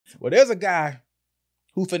Well, there's a guy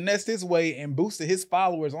who finessed his way and boosted his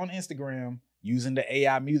followers on Instagram using the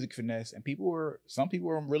AI music finesse. And some people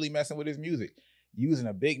were really messing with his music, using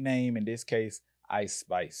a big name, in this case, Ice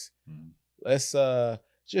Spice. Let's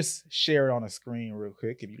just share it on the screen real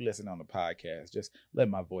quick. If you listen on the podcast, just let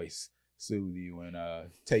my voice soothe you and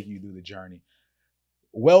take you through the journey.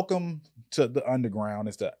 Welcome to the Underground.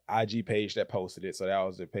 It's the IG page that posted it. So that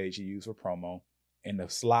was the page he used for promo. And the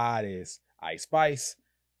slide is Ice Spice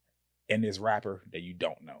and this rapper that you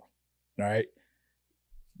don't know. All right.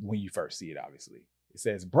 When you first see it, obviously. It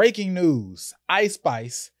says, breaking news, Ice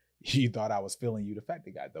Spice. You thought I was feeling you. The fact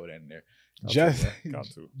they got throw that in there.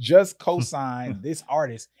 Just co-signed this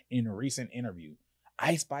artist in a recent interview.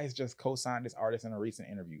 Ice Spice just co-signed this artist in a recent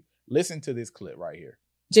interview. Listen to this clip right here.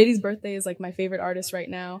 JD's Birthday is like my favorite artist right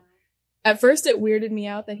now. At first it weirded me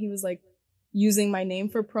out that he was like using my name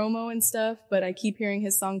for promo and stuff, but I keep hearing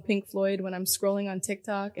his song Pink Floyd when I'm scrolling on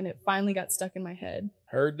TikTok, and it finally got stuck in my head.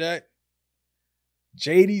 Heard that?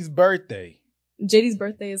 JD's Birthday. JD's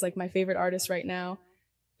Birthday is like my favorite artist right now.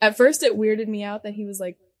 At first it weirded me out that he was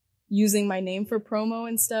like using my name for promo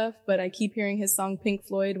and stuff, but I keep hearing his song Pink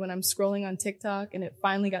Floyd when I'm scrolling on TikTok, and it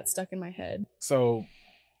finally got stuck in my head. So,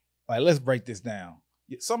 let's break this down.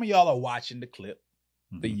 Some of y'all are watching the clip,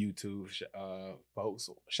 the YouTube folks.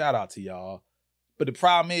 Shout out to y'all. But the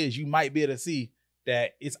problem is you might be able to see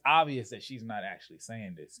that it's obvious that she's not actually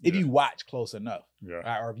saying this. If you watch close enough,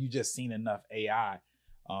 right? Or if you just seen enough AI,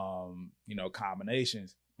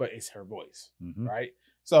 combinations, but it's her voice, right?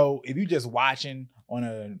 So if you just watching on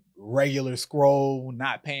a regular scroll,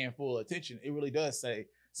 not paying full attention, it really does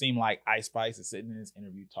seem like Ice Spice is sitting in this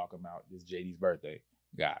interview talking about this JD's Birthday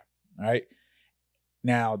guy, all right?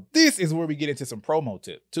 Now, this is where we get into some promo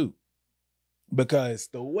tip too, because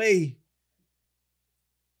the way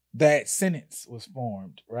that sentence was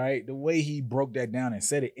formed, right? The way he broke that down and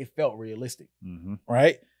said it, it felt realistic,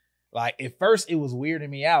 right? Like at first it was weirding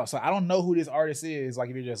me out. So I don't know who this artist is. Like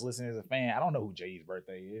if you're just listening as a fan, I don't know who JD's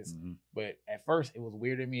Birthday is, but at first it was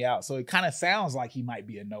weirding me out. So it kind of sounds like he might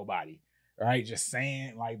be a nobody, right? Just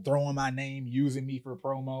saying, like throwing my name, using me for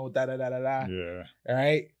promo, da-da-da-da-da. Yeah.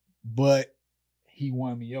 Right? But he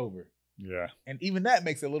won me over. Yeah. And even that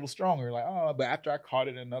makes it a little stronger. Like, oh, but after I caught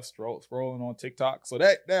it enough scrolling on TikTok. So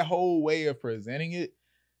that whole way of presenting it,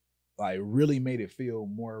 like really made it feel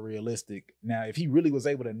more realistic. Now, if he really was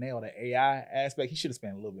able to nail the AI aspect, he should have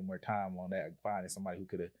spent a little bit more time on that, finding somebody who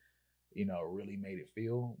could have, really made it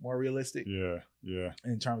feel more realistic. Yeah. Yeah.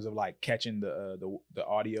 In terms of like catching the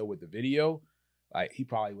audio with the video, like he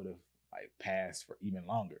probably would have like passed for even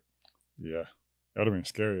longer. Yeah. That would have been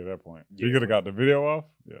scary at that point. Yeah. You could have got the video off?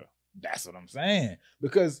 Yeah. That's what I'm saying.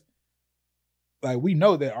 Because, like, we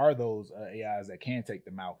know there are those AIs that can take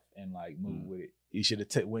the mouth and, like, move with it. He should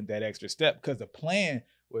have went that extra step because the plan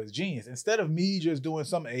was genius. Instead of me just doing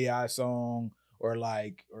some AI song or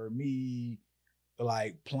me,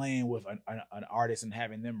 like, playing with an artist and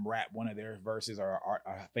having them rap one of their verses, or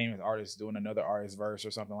a famous artist doing another artist's verse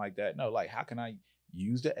or something like that. No, like, how can I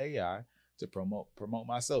use the AI to promote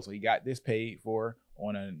myself? So he got this paid for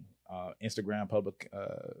on an Instagram public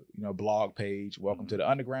blog page, Welcome to the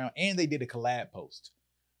Underground, and they did a collab post,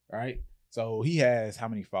 right? So he has how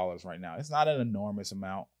many followers right now? It's not an enormous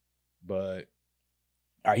amount, but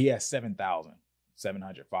he has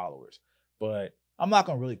 7,700 followers. But I'm not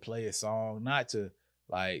gonna really play his song, not to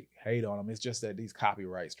like hate on him. It's just that these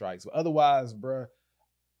copyright strikes. But otherwise, bruh,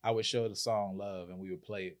 I would show the song love and we would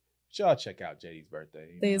play it. Y'all check out JD's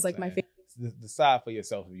Birthday. Is like my favorite. Decide for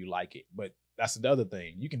yourself if you like it. But that's the other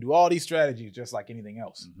thing. You can do all these strategies just like anything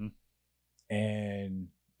else. And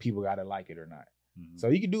people got to like it or not. So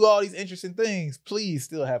you can do all these interesting things. Please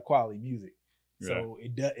still have quality music. So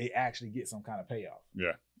it actually gets some kind of payoff.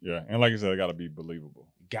 Yeah. Yeah. And like you said, it got to be believable.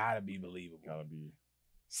 Got to be believable. Got to be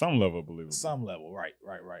some level believable. Some level. Right.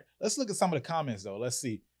 Let's look at some of the comments though. Let's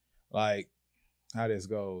see like how this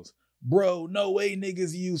goes. Bro, no way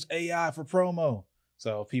niggas use AI for promo.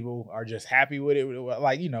 So people are just happy with it,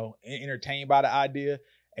 like, entertained by the idea.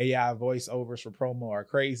 AI voiceovers for promo are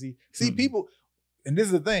crazy. See, people, and this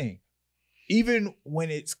is the thing, even when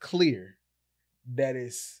it's clear that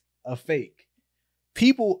it's a fake,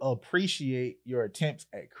 people appreciate your attempts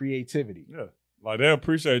at creativity. Yeah. Like they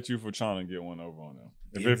appreciate you for trying to get one over on them.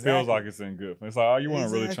 If it feels like it's in good. It's like, oh, you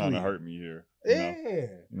weren't really trying to hurt me here. You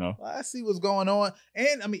know? I see what's going on.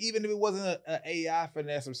 And I mean, even if it wasn't an AI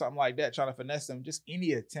finesse or something like that, trying to finesse them, just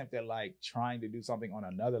any attempt at like trying to do something on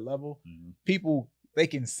another level, people, they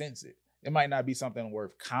can sense it. It might not be something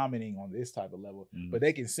worth commenting on this type of level, but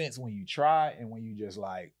they can sense when you try and when you just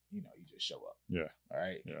like, you just show up. Yeah. All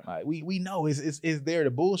right. Yeah. Like we know it's there. The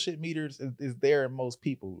bullshit meters is there in most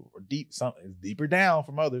people. Or some is deeper down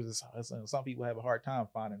from others. Some people have a hard time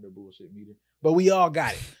finding their bullshit meter. But we all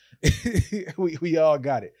got it. we all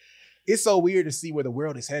got it. It's so weird to see where the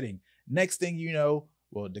world is heading. Next thing you know,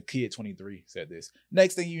 well, the kid 23 said this.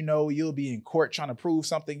 Next thing you know, you'll be in court trying to prove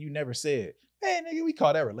something you never said. Hey, nigga, we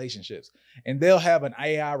call that relationships. And they'll have an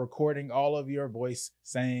AI recording all of your voice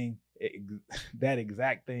saying that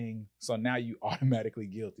exact thing. So now you automatically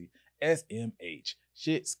guilty. SMH.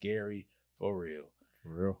 Shit scary for real. For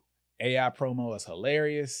real. AI promo is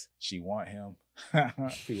hilarious. She want him.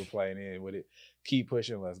 People playing in with it. Keep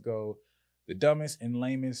pushing. Let's go. The dumbest and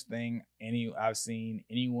lamest thing I've seen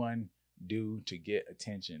anyone do to get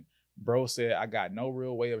attention. Bro said, I got no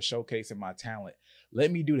real way of showcasing my talent. Let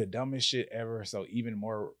me do the dumbest shit ever so even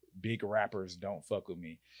more big rappers don't fuck with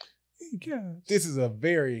me. Yeah. This is a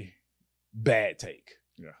very bad take.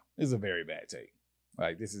 Yeah. This is a very bad take.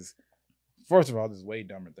 Like, this is, first of all, there's way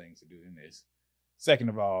dumber things to do than this. Second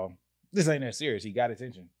of all, this ain't that serious. He got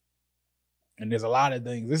attention. And there's a lot of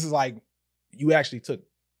things. This is like, you actually took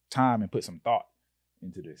time and put some thought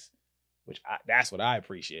into this, which that's what I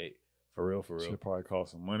appreciate. For real, for real. Should probably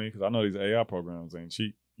cost some money because I know these AI programs ain't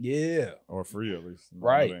cheap. Yeah. Or free at least.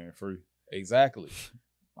 Right. They ain't free. Exactly.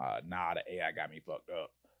 Nah, the AI got me fucked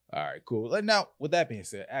up. All right, cool. Now, with that being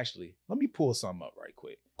said, actually, let me pull something up right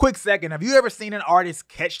quick. Quick second. Have you ever seen an artist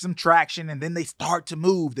catch some traction and then they start to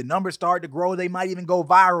move? The numbers start to grow. They might even go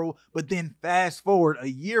viral. But then fast forward a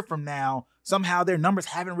year from now, somehow their numbers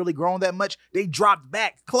haven't really grown that much. They dropped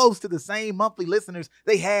back close to the same monthly listeners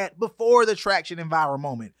they had before the traction and viral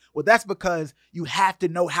moment. Well, that's because you have to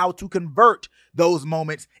know how to convert those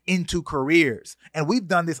moments into careers. And we've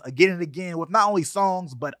done this again and again with not only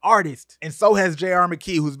songs, but artists. And so has J.R.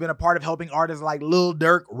 McKee, who's been a part of helping artists like Lil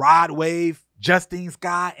Durk, Rod Wave, Justine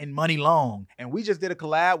Skye, and Money Long. And we just did a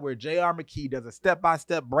collab where J.R. McKee does a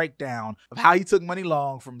step-by-step breakdown of how he took Money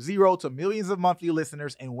Long from 0 to millions of monthly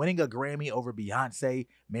listeners and winning a Grammy over Beyonce,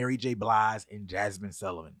 Mary J. Blige, and Jasmine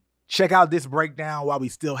Sullivan. Check out this breakdown while we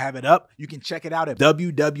still have it up. You can check it out at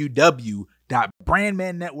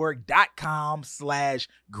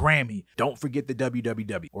www.brandmannetwork.com/Grammy. Don't forget the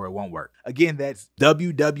www or it won't work. Again, that's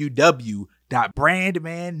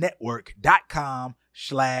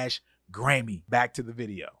www.brandmannetwork.com/Grammy. Back to the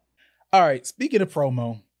video. All right, speaking of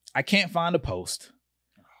promo, I can't find a post,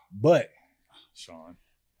 but Sean,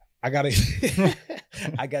 I gotta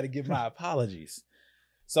give my apologies.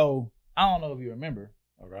 So I don't know if you remember.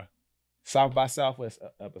 Okay. South by Southwest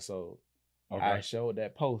episode. Okay. I showed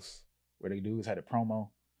that post where the dudes had a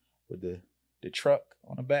promo with the truck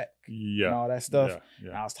on the back and all that stuff. Yeah.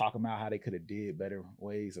 And I was talking about how they could have did better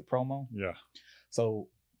ways of promo. Yeah. So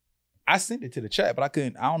I sent it to the chat, but I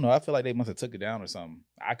don't know. I feel like they must have took it down or something.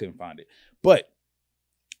 I couldn't find it. But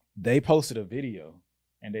they posted a video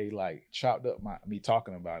and they like chopped up me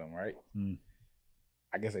talking about them, right? Mm.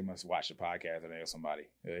 I guess they must watch the podcast or somebody.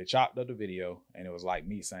 They chopped up the video and it was like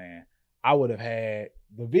me saying, I would have had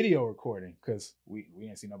the video recording because we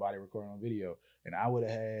didn't see nobody recording on video. And I would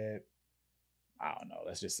have had, I don't know,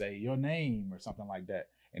 let's just say your name or something like that.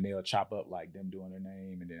 And they'll chop up like them doing their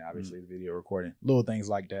name and then obviously the video recording, little things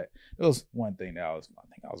like that. It was one thing that I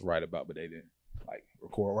think I was right about, but they didn't like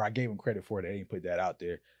record, or I gave them credit for it. They didn't put that out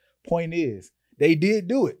there. Point is, they did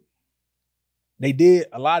do it. They did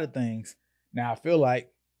a lot of things. Now I feel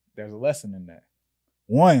like there's a lesson in that.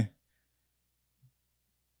 One,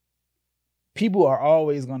 people are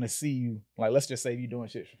always going to see you. Like, let's just say you're doing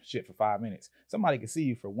shit for 5 minutes. Somebody can see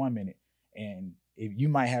you for 1 minute. And if you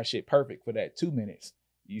might have shit perfect for that 2 minutes,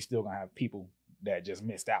 you still going to have people that just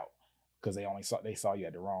missed out because they saw you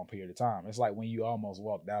at the wrong period of time. It's like when you almost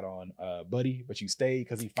walked out on Buddy, but you stayed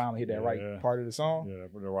because he finally hit that right part of the song. Yeah,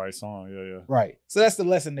 for the right song. Yeah. Right. So that's the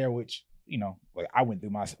lesson there, which, you know, like I went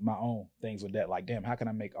through my own things with that. Like, damn, how can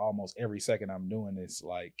I make almost every second I'm doing this,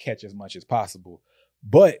 like, catch as much as possible?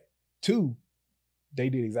 But two, they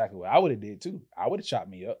did exactly what I would have did too. I would have chopped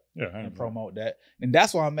me up and promote that. And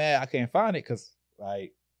that's why I'm mad I can't find it, because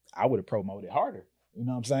like I would have promoted harder. You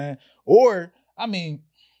know what I'm saying? Or, I mean,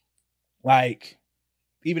 like,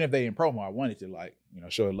 even if they didn't promo, I wanted to, like, you know,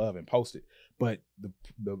 show love and post it. But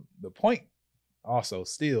the point also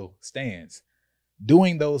still stands.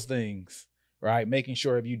 Doing those things, right? Making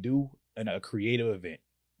sure if you do a creative event,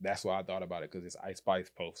 that's why I thought about it, because it's Ice Spice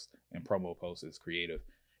post and promo post is creative.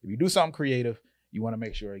 If you do something creative, you want to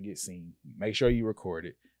make sure it gets seen. Make sure you record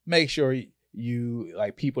it. Make sure you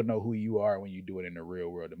like people know who you are when you do it in the real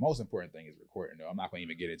world. The most important thing is recording, though. I'm not going to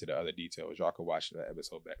even get into the other details. Y'all can watch that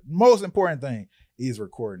episode back. The most important thing is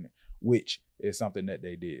recording it, which is something that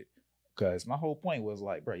they did. Because my whole point was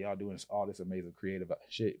like, bro, y'all doing all this amazing creative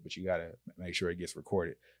shit, but you got to make sure it gets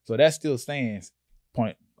recorded. So that still stands.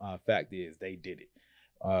 Fact is, they did it.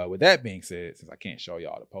 With that being said, since I can't show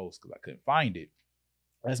y'all the post because I couldn't find it,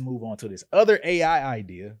 let's move on to this other AI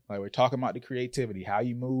idea. Like we're talking about the creativity, how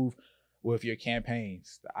you move with your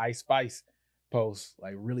campaigns, the Ice Spice posts,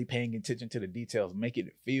 like really paying attention to the details, make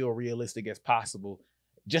it feel realistic as possible.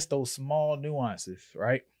 Just those small nuances,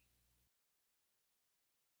 right?